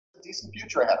decent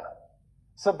future ahead of it.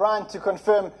 So Brian, to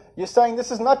confirm, you're saying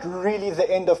this is not really the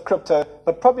end of crypto,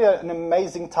 but probably an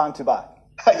amazing time to buy.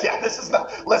 Yeah, this is not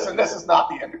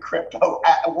the end of crypto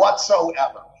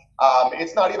whatsoever.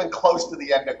 It's not even close to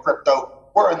the end of crypto.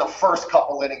 We're in the first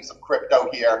couple innings of crypto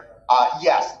here.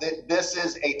 Yes, this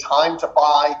is a time to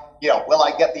buy. Will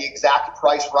I get the exact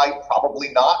price right? Probably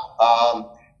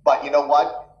not. But you know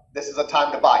what? This is a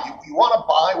time to buy. You want to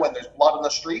buy when there's blood in the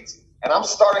streets, and I'm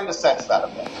starting to sense that a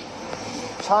bit.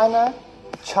 China,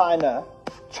 China,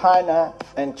 China,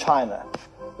 and China.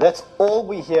 That's all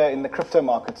we hear in the crypto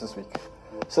markets this week.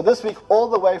 So this week, all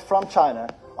the way from China,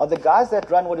 are the guys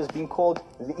that run what is being called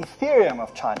the Ethereum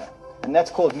of China, and that's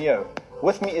called NEO.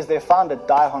 With me is their founder,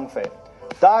 Hongfei.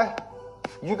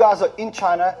 You guys are in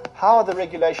China. How are the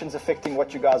regulations affecting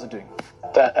what you guys are doing?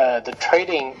 The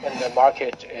trading in the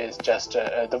market is just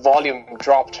the volume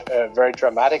dropped very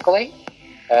dramatically,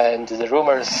 and the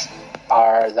rumors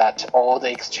are that all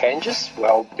the exchanges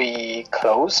will be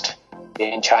closed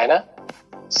in China.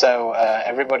 So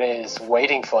everybody is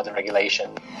waiting for the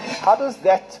regulation. How does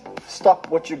that stop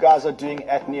what you guys are doing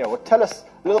at NEO? Well, tell us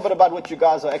a little bit about what you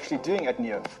guys are actually doing at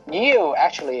NEO. NEO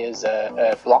actually is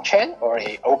a blockchain or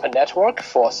an open network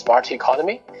for smart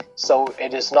economy. So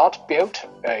it is not built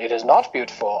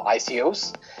for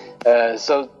ICOs.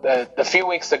 A few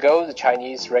weeks ago, the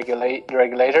Chinese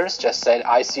regulators just said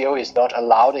ICO is not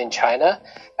allowed in China,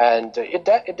 and it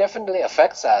definitely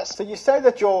affects us. So you say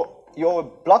that your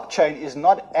blockchain is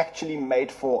not actually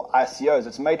made for ICOs,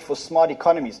 it's made for smart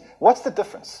economies. What's the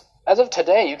difference? As of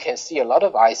today, you can see a lot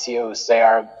of ICOs. They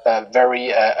are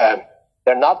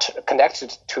they're not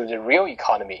connected to the real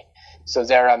economy. So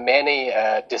there are many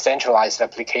decentralized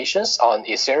applications on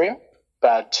Ethereum,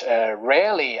 but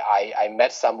rarely I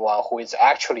met someone who is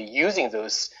actually using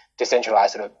those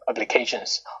decentralized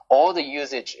applications. All the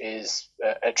usage is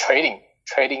trading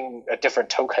different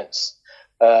tokens.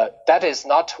 That is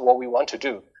not what we want to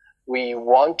do. We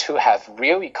want to have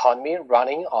real economy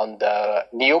running on the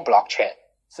NEO blockchain.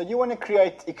 So you want to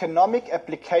create economic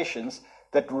applications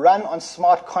that run on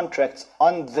smart contracts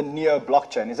on the NEO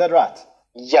blockchain. Is that right?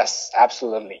 Yes,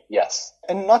 absolutely. Yes.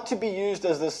 And not to be used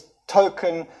as this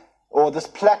token or this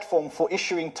platform for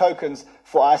issuing tokens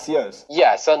for ICOs.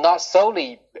 Yeah, so not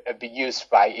solely be used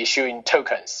by issuing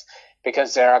tokens,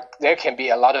 because there can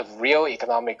be a lot of real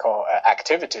economical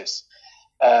activities.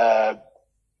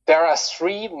 There are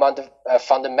three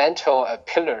fundamental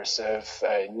pillars of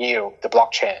NEO, the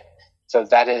blockchain. So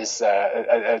that is,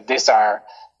 these are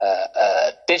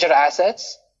digital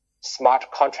assets,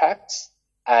 smart contracts,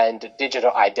 and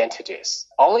digital identities.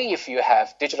 Only if you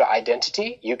have digital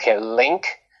identity, you can link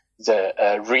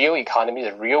the real economy,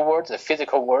 the real world, the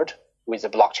physical world with the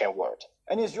blockchain world.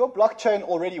 And is your blockchain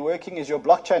already working? Is your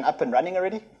blockchain up and running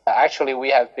already? Actually,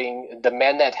 the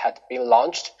mainnet had been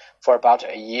launched for about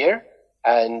a year.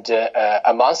 And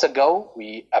a month ago,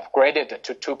 we upgraded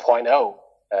to 2.0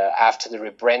 after the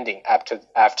rebranding.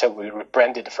 After we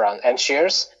rebranded from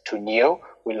N-Shares to NEO,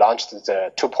 we launched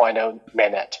the 2.0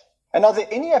 mainnet. And are there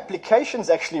any applications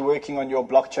actually working on your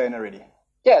blockchain already?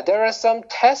 Yeah, there are some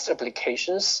test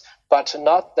applications, but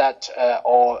not that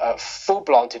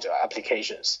full-blown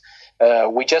applications.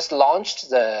 We just launched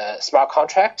the smart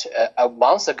contract a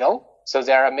month ago, so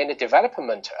there are many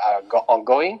development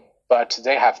ongoing, but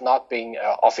they have not been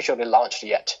officially launched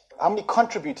yet. How many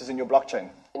contributors in your blockchain?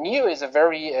 NEO is a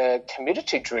very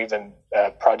community-driven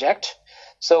project.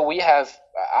 So we have,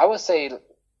 I would say,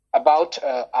 about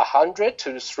 100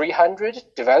 to 300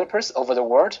 developers over the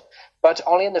world, but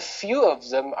only a few of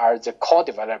them are the core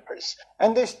developers.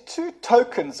 And there's two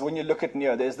tokens when you look at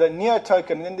NEO. There's the NEO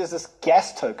token, and then there's this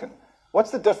gas token.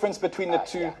 What's the difference between the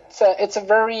two? Yeah. It's a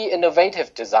very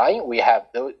innovative design. We have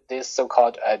this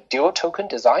so-called dual token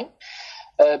design.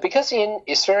 Because in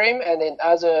Ethereum and in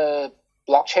other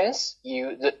blockchains,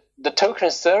 the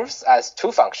token serves as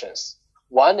two functions.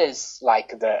 One is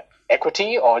like the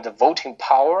equity or the voting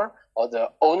power or the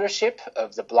ownership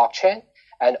of the blockchain,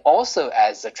 and also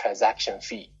as a transaction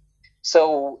fee.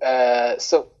 So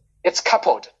it's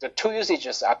coupled. The two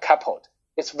usages are coupled.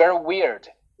 It's very weird.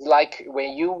 Like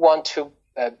when you want to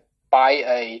buy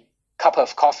a cup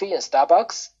of coffee in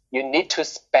Starbucks, you need to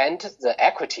spend the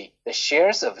equity, the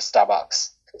shares of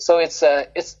Starbucks. So it's a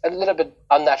little bit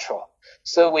unnatural.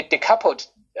 So we decoupled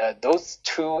those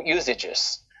two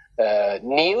usages.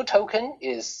 NEO token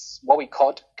is what we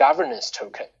call governance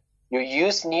token. You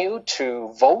use NEO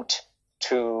to vote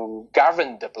to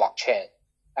govern the blockchain.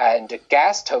 And the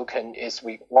gas token is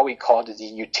what we call the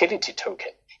utility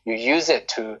token. You use it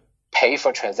to pay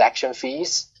for transaction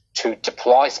fees, to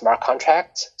deploy smart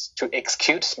contracts, to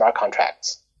execute smart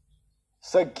contracts.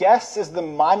 So gas is the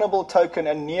mineable token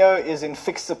and NEO is in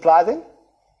fixed supply then?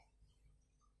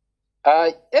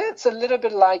 It's a little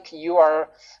bit like you are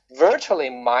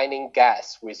virtually mining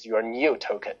gas with your NEO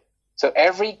token. So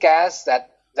every gas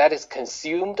that is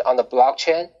consumed on the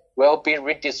blockchain will be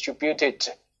redistributed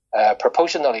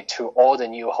proportionally to all the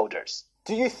NEO holders.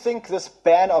 Do you think this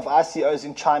ban of ICOs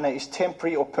in China is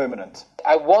temporary or permanent?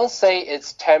 I won't say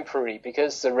it's temporary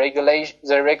because the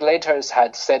regulators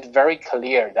had said very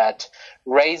clear that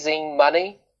raising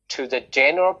money to the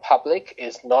general public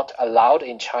is not allowed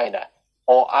in China,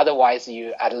 or otherwise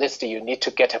you need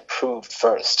to get approved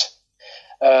first.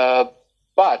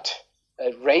 But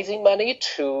raising money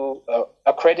to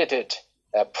accredited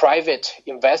private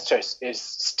investors is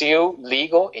still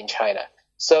legal in China.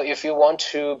 So if you want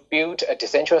to build a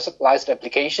decentralized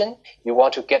application, you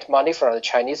want to get money from the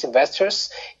Chinese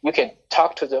investors, you can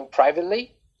talk to them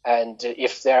privately. And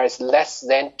if there is less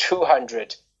than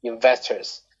 200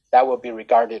 investors, that will be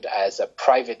regarded as a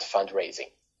private fundraising.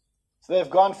 So they've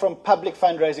gone from public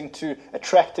fundraising to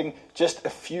attracting just a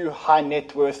few high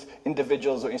net worth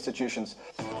individuals or institutions.